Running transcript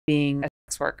being a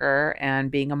sex worker and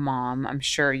being a mom, I'm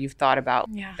sure you've thought about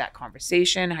that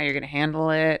conversation, how you're going to handle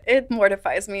it. It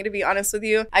mortifies me, to be honest with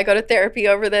you. I go to therapy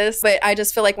over this, but I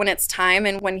just feel like when it's time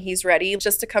and when he's ready,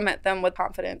 just to come at them with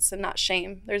confidence and not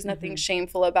shame. There's nothing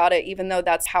shameful about it, even though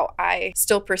that's how I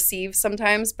still perceive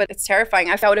sometimes, but it's terrifying.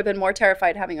 I would have been more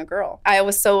terrified having a girl. I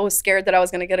was so scared that I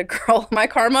was going to get a girl. My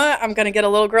karma, I'm going to get a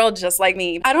little girl just like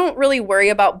me. I don't really worry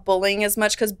about bullying as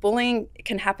much because bullying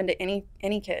can happen to any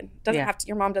kid. Doesn't have to,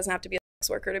 your mom doesn't have to be a sex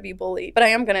worker to be bullied. But I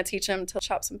am going to teach him to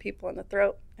chop some people in the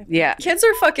throat. Yeah. Kids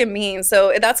are fucking mean.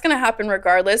 So that's going to happen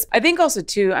regardless. I think also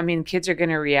too, I mean, kids are going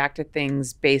to react to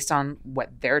things based on what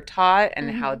they're taught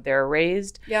and how they're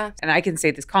raised. Yeah. And I can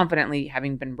say this confidently,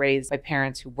 having been raised by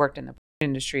parents who worked in the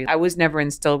industry. I was never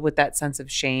instilled with that sense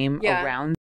of shame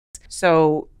around.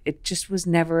 So it just was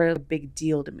never a big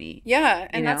deal to me. Yeah,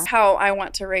 and that's how I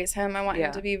want to raise him. I want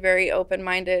him to be very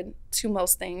open-minded to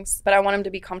most things, but I want him to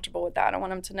be comfortable with that. I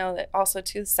want him to know that also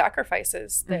to the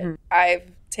sacrifices that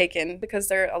I've taken, because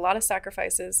there are a lot of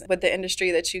sacrifices with the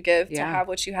industry that you give to have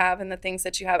what you have and the things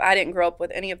that you have. I didn't grow up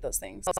with any of those things.